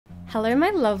Hello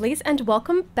my lovelies and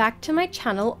welcome back to my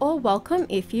channel, or welcome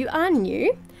if you are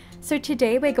new. So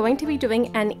today we're going to be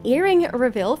doing an earring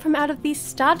reveal from out of the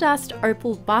Stardust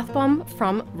Opal Bath Bomb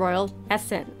from Royal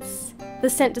Essence. The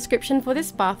scent description for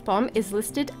this bath bomb is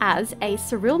listed as a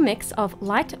surreal mix of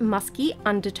light musky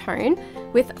undertone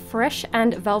with fresh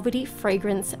and velvety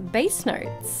fragrance base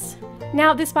notes.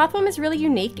 Now this bath bomb is really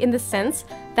unique in the sense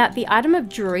that the item of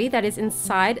jewelry that is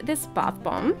inside this bath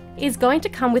bomb is going to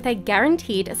come with a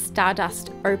guaranteed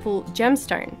Stardust Opal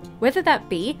gemstone, whether that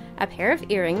be a pair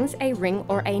of earrings, a ring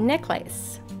or a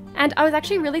necklace. And I was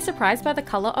actually really surprised by the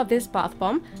color of this bath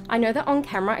bomb. I know that on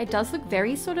camera it does look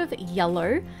very sort of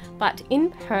yellow, but in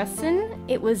person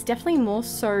it was definitely more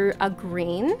so a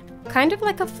green, kind of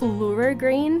like a fluoro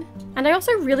green. And I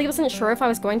also really wasn't sure if I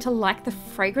was going to like the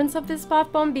fragrance of this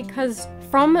bath bomb because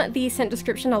from the scent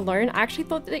description alone, I actually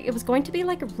thought that it was going to be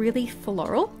like really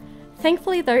floral.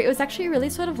 Thankfully though, it was actually really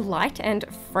sort of light and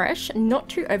fresh, not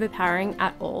too overpowering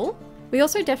at all. We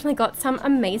also definitely got some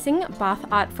amazing bath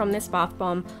art from this bath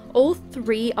bomb. All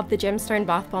three of the gemstone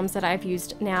bath bombs that I've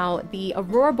used now, the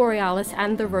Aurora Borealis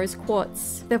and the Rose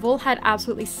Quartz, they've all had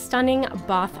absolutely stunning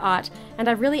bath art, and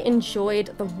I really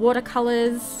enjoyed the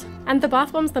watercolors. And the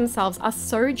bath bombs themselves are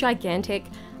so gigantic.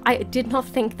 I did not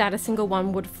think that a single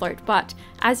one would float, but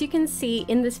as you can see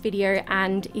in this video,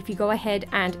 and if you go ahead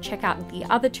and check out the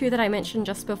other two that I mentioned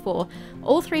just before,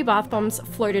 all three bath bombs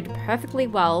floated perfectly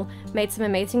well, made some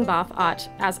amazing bath art,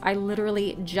 as I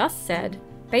literally just said.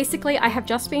 Basically, I have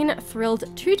just been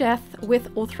thrilled to death with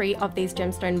all three of these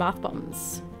gemstone bath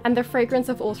bombs. And the fragrance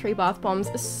of all three bath bombs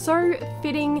is so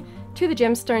fitting to the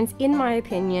gemstones in my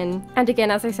opinion. And again,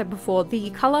 as I said before,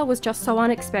 the color was just so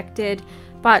unexpected,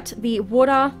 but the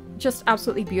water, just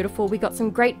absolutely beautiful. We got some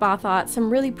great bath art, some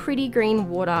really pretty green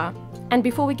water. And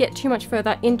before we get too much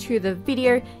further into the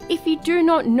video, if you do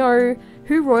not know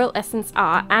who Royal Essence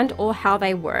are and or how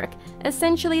they work,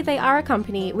 essentially they are a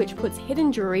company which puts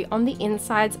hidden jewelry on the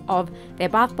insides of their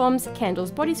bath bombs,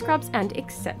 candles, body scrubs and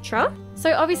etc.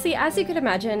 So obviously, as you could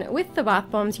imagine, with the bath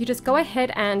bombs you just go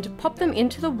ahead and pop them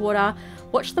into the water,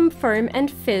 watch them foam and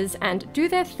fizz and do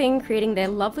their thing, creating their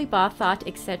lovely bath art,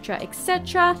 etc,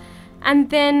 etc. And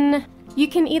then you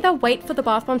can either wait for the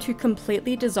bath bomb to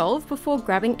completely dissolve before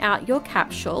grabbing out your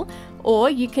capsule, or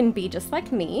you can be just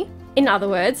like me. In other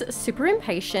words, super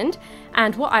impatient,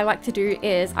 and what I like to do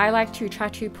is I like to try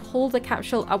to pull the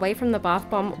capsule away from the bath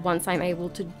bomb once I'm able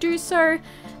to do so,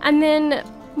 and then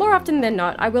more often than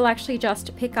not, I will actually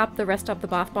just pick up the rest of the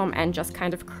bath bomb and just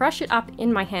kind of crush it up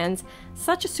in my hands.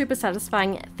 Such a super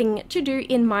satisfying thing to do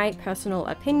in my personal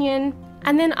opinion.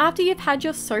 And then after you've had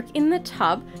your soak in the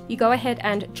tub, you go ahead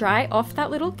and dry off that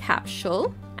little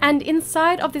capsule. And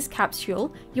inside of this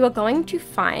capsule, you are going to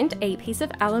find a piece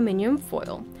of aluminium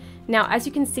foil. Now, as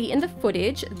you can see in the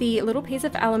footage, the little piece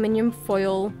of aluminium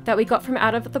foil that we got from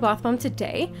out of the bath bomb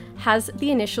today has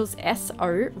the initials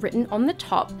SO written on the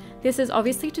top. This is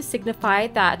obviously to signify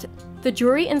that the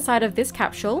jewelry inside of this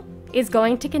capsule is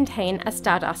going to contain a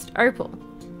Stardust Opal.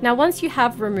 Now, once you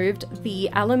have removed the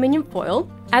aluminium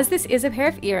foil, as this is a pair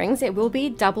of earrings, it will be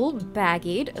double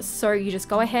baggied. So you just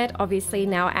go ahead, obviously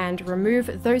now, and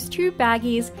remove those two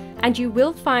baggies, and you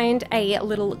will find a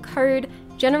little code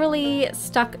generally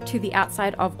stuck to the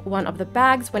outside of one of the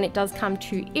bags when it does come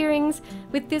to earrings.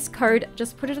 With this code,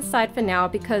 just put it aside for now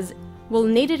because we'll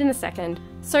need it in a second.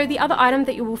 So the other item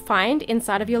that you will find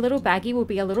inside of your little baggie will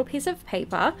be a little piece of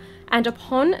paper, and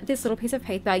upon this little piece of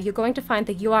paper you're going to find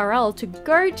the URL to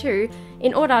go to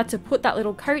in order to put that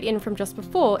little code in from just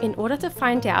before, in order to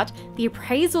find out the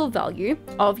appraisal value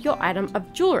of your item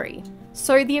of jewelry.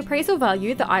 So the appraisal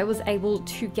value that I was able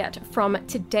to get from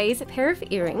today's pair of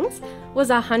earrings was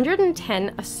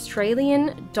 110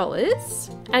 Australian dollars.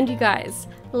 And you guys,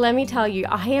 let me tell you,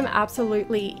 I am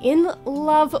absolutely in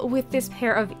love with this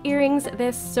pair of earrings.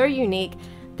 They're so unique.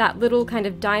 That little kind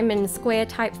of diamond square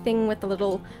type thing with the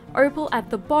little opal at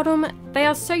the bottom. They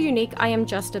are so unique, I am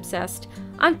just obsessed.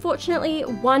 Unfortunately,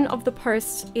 one of the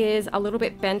posts is a little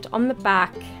bit bent on the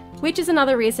back, which is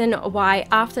another reason why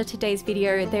after today's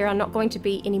video there are not going to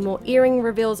be any more earring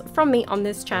reveals from me on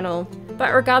this channel.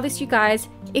 But regardless, you guys,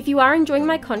 if you are enjoying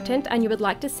my content and you would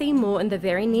like to see more in the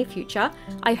very near future,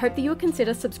 I hope that you will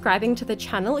consider subscribing to the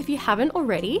channel if you haven't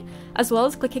already, as well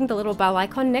as clicking the little bell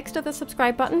icon next to the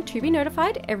subscribe button to be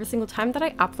notified every single time that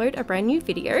I upload a brand new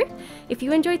video. If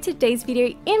you enjoyed today's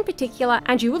video in particular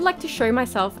and you would like to show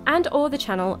myself and or the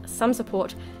channel some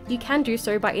support, you can do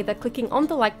so by either clicking on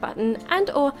the like button and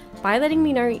or by letting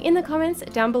me know in the comments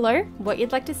down below what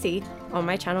you'd like to see on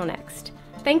my channel next.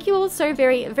 Thank you all so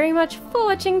very, very much for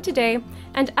watching today,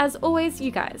 and as always,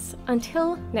 you guys,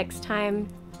 until next time,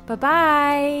 bye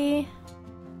bye!